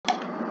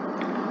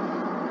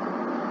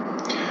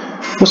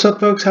What's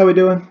up, folks? How we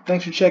doing?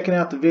 Thanks for checking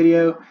out the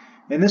video.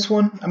 In this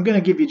one, I'm going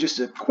to give you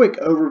just a quick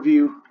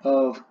overview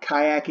of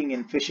kayaking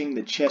and fishing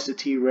the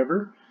Chestatee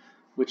River,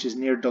 which is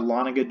near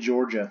Dahlonega,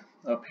 Georgia,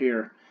 up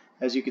here.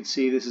 As you can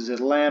see, this is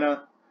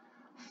Atlanta.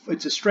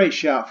 It's a straight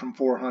shot from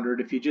 400.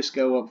 If you just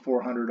go up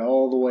 400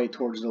 all the way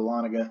towards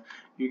Dahlonega,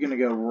 you're going to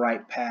go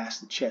right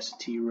past the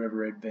Chestatee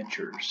River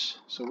Adventures.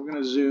 So we're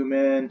going to zoom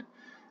in,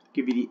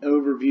 give you the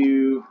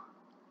overview.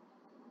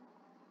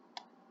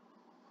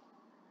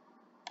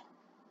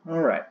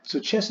 Alright, so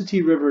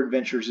Chestatee River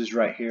Adventures is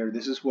right here.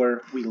 This is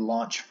where we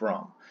launch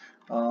from.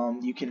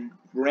 You can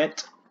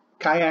rent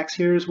kayaks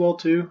here as well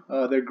too.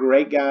 They're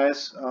great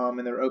guys,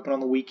 and they're open on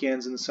the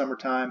weekends in the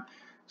summertime.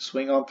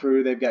 Swing on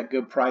through, they've got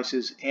good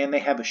prices, and they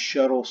have a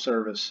shuttle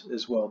service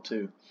as well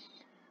too.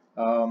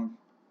 So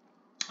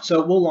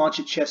we'll launch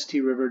at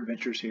Chestatee River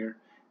Adventures here.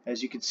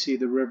 As you can see,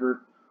 the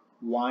river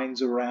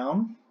winds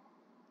around.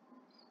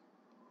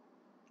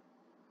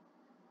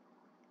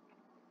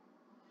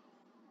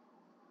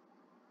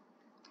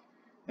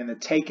 And the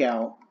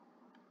takeout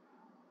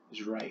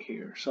is right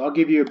here. So I'll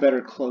give you a better,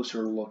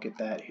 closer look at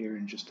that here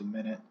in just a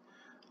minute.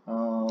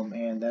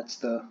 And that's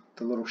the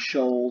little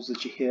shoals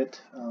that you hit.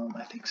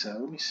 I think so.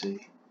 Let me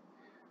see.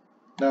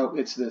 No,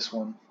 it's this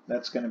one.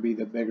 That's going to be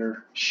the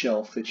bigger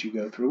shelf that you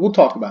go through. We'll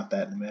talk about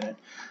that in a minute.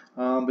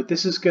 But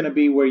this is going to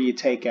be where you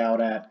take out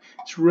at.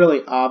 It's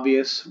really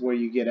obvious where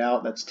you get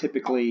out. That's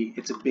typically,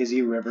 it's a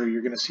busy river.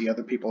 You're going to see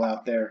other people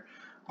out there.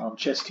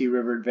 Chestatee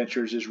River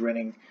Adventures is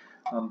renting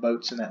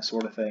boats and that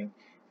sort of thing.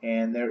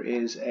 And there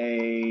is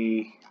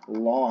a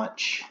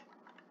launch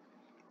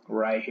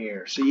right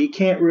here, so you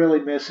can't really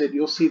miss it.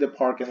 You'll see the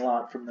parking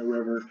lot from the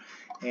river,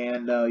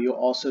 and you'll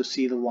also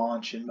see the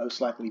launch and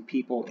most likely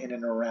people in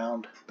and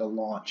around the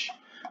launch.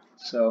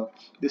 So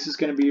this is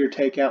going to be your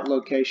takeout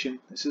location.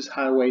 This is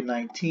Highway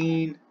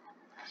 19.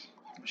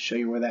 I'll show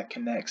you where that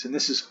connects, and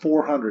this is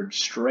 400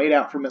 straight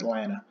out from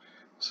Atlanta.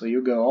 So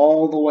you'll go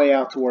all the way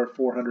out to where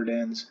 400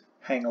 ends,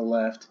 hang a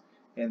left,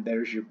 and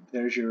there's your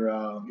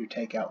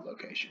takeout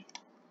location.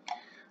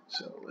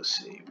 So let's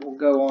see, we'll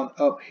go on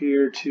up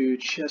here to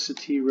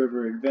Chestatee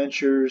River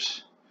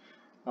Adventures.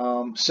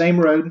 Same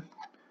road.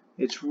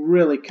 It's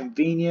really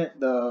convenient,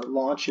 the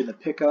launch and the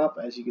pickup.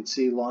 As you can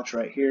see, launch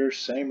right here,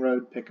 same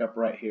road, pickup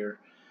right here.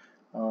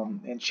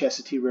 And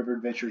Chestatee River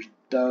Adventures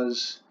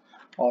does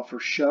offer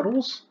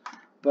shuttles,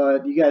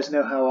 but you guys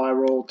know how I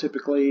roll.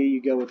 Typically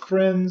you go with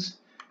friends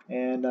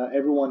and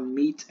everyone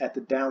meet at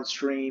the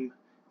downstream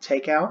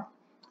takeout.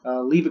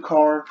 Leave a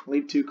car,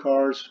 leave two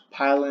cars,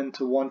 pile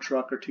into one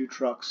truck or two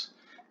trucks,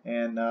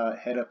 and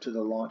head up to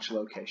the launch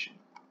location.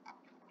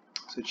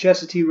 So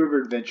Chestatee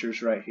River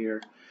Adventures right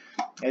here.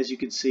 As you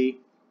can see,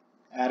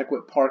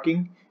 adequate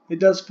parking. It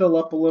does fill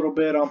up a little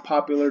bit on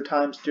popular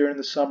times during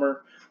the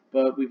summer,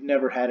 but we've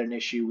never had an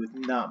issue with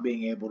not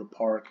being able to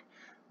park.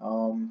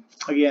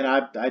 Again,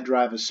 I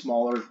drive a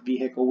smaller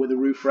vehicle with a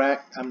roof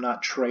rack. I'm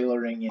not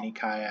trailering any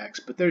kayaks,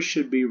 but there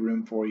should be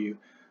room for you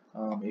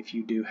if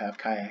you do have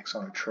kayaks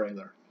on a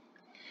trailer.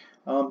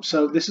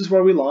 So this is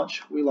where we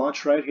launch. We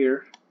launch right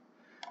here.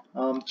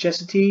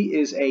 Chestatee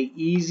is a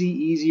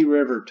easy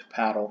river to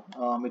paddle.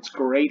 It's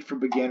great for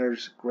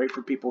beginners, great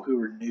for people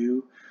who are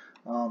new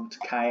to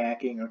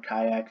kayaking or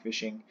kayak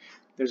fishing.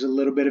 There's a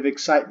little bit of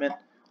excitement.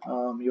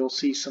 You'll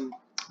see some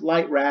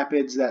light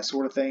rapids, that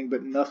sort of thing,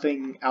 but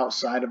nothing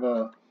outside of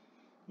a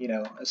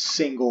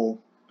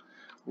single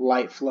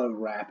light flow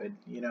rapid.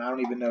 I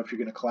don't even know if you're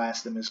going to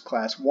class them as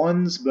class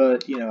 1s,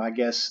 but I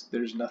guess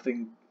there's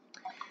nothing.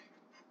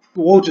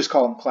 We'll just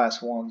call them class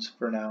 1s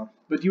for now.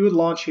 But you would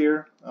launch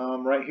here,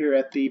 right here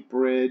at the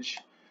bridge.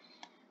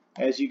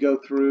 As you go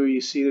through,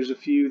 you see there's a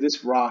few.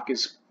 This rock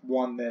is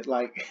one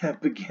that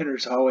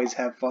beginners always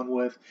have fun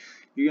with.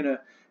 You're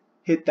gonna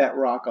hit that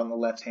rock on the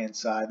left-hand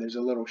side. There's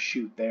a little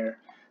chute there.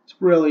 It's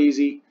real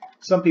easy.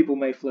 Some people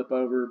may flip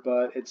over,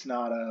 but it's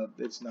not a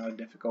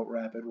difficult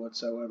rapid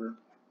whatsoever.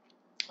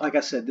 Like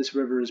I said, this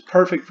river is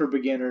perfect for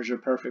beginners or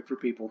perfect for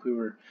people who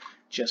are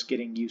just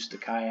getting used to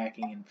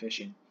kayaking and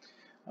fishing.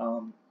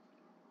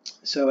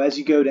 So as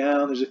you go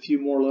down, there's a few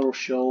more little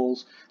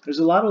shoals. There's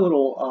a lot of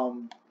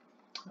little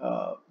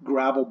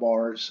gravel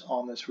bars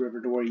on this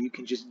river to where you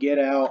can just get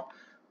out,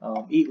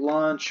 eat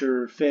lunch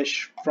or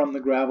fish from the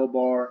gravel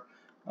bar,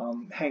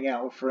 hang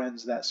out with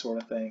friends, that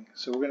sort of thing.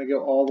 So we're going to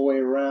go all the way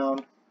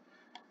around.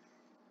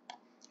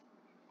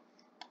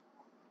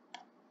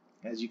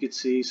 As you can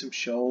see, some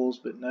shoals,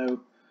 but no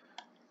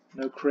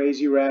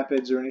crazy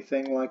rapids or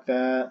anything like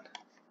that.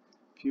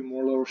 A few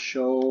more little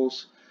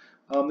shoals.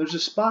 There's a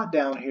spot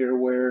down here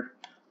where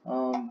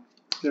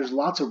there's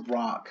lots of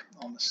rock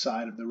on the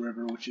side of the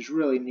river, which is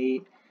really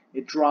neat.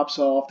 It drops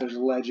off, there's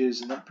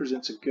ledges, and that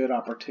presents a good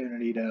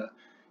opportunity to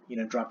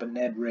drop a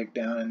Ned rig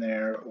down in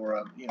there,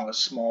 or a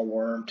small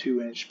worm,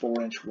 2-inch,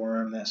 4-inch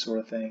worm, that sort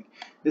of thing.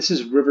 This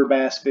is river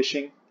bass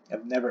fishing.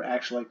 I've never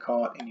actually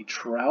caught any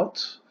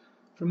trout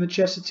from the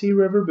Chestatee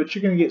River, but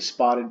you're going to get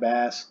spotted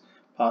bass,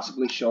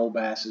 possibly shoal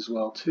bass as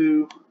well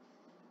too.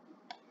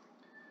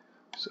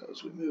 So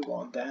as we move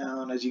on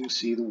down, as you can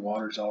see, the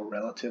water's all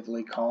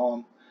relatively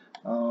calm.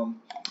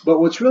 But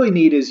what's really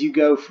neat is you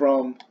go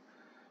from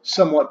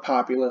somewhat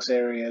populous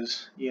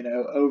areas, you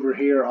know, over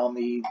here on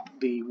the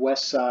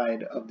west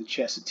side of the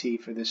Chestatee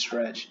for this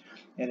stretch,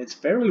 and it's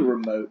fairly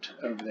remote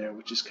over there,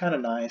 which is kind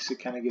of nice. It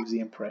kind of gives the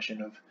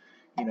impression of,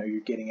 you know, you're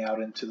getting out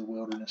into the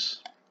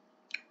wilderness.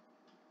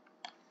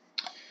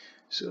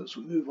 So as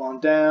we move on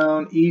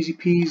down, easy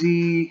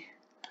peasy.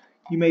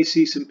 You may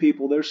see some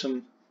people, there's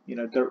some, you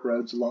know, dirt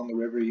roads along the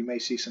river. You may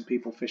see some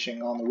people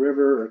fishing on the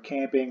river or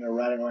camping or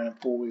riding around in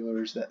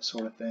four-wheelers, that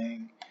sort of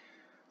thing.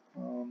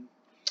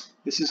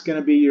 This is going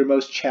to be your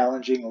most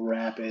challenging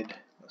rapid.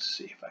 Let's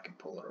see if I can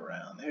pull it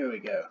around. There we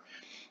go.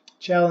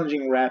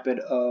 Challenging rapid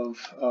of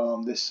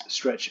this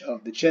stretch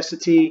of the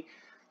Chestatee.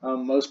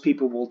 Most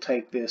people will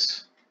take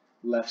this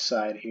left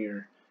side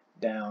here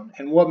down.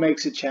 And what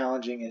makes it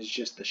challenging is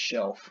just the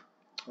shelf,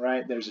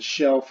 right? There's a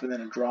shelf and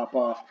then a drop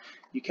off.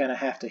 You kind of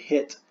have to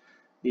hit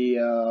the,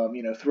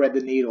 you know, thread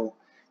the needle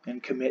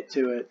and commit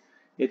to it.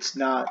 It's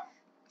not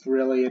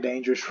really a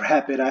dangerous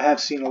rapid. I have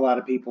seen a lot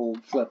of people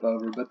flip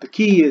over, but the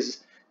key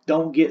is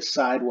don't get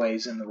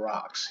sideways in the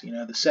rocks. You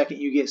know, the second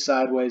you get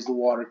sideways, the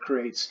water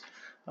creates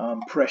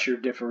pressure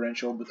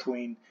differential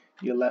between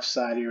your left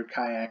side of your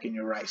kayak and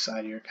your right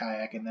side of your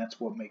kayak, and that's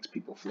what makes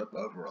people flip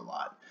over a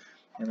lot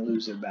and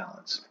lose their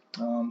balance.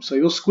 So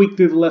you'll squeak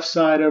through the left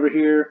side over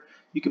here.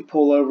 You can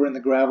pull over in the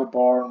gravel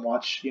bar and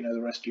watch, you know,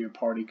 the rest of your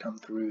party come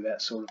through,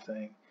 that sort of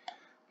thing.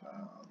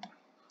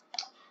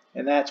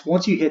 And that's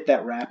once you hit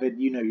that rapid,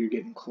 you know you're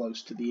getting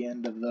close to the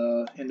end of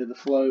the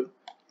float.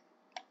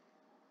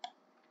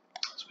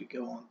 As we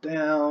go on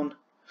down,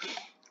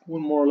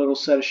 one more little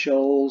set of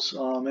shoals,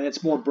 and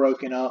it's more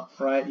broken up,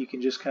 right? You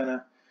can just kind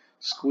of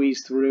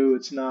squeeze through.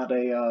 It's not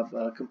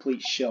a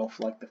complete shelf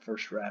like the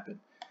first rapid.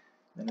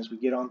 And as we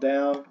get on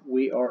down,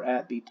 we are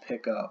at the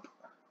pickup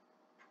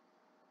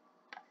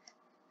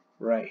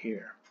right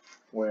here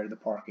where the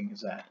parking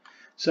is at.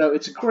 So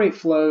it's a great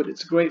float.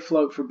 It's a great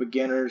float for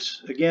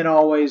beginners. Again,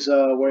 always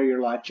wear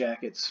your life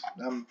jackets.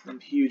 I'm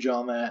huge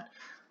on that.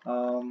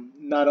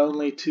 Not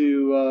only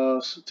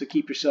to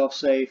keep yourself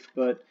safe,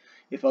 but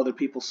if other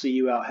people see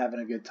you out having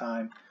a good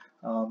time,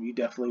 you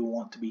definitely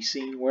want to be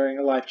seen wearing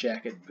a life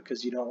jacket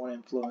because you don't want to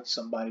influence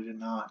somebody to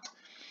not.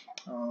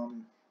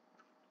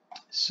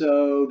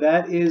 So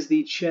that is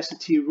the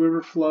Chestatee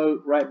River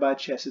float right by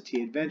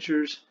Chestatee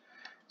Adventures.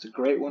 It's a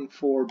great one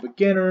for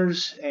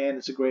beginners, and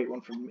it's a great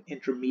one for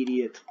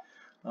intermediate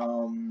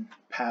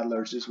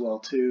paddlers as well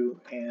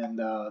too. And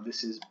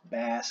this is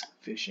bass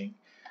fishing.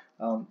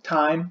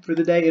 Time for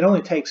the day, it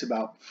only takes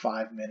about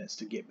 5 minutes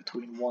to get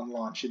between one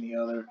launch and the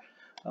other.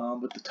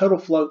 But the total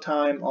float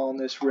time on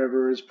this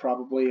river is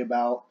probably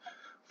about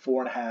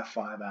 4.5 to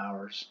 5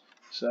 hours.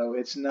 So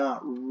it's not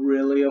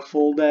really a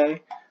full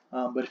day.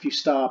 But if you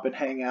stop and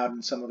hang out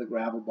in some of the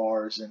gravel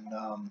bars and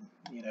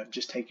you know,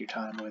 just take your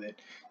time with it,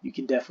 you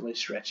can definitely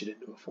stretch it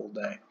into a full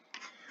day.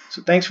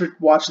 So thanks for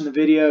watching the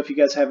video. If you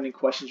guys have any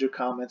questions or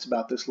comments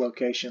about this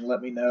location,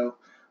 let me know.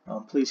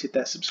 Please hit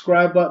that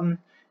subscribe button,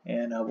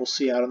 and we'll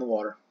see you out on the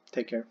water.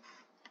 Take care.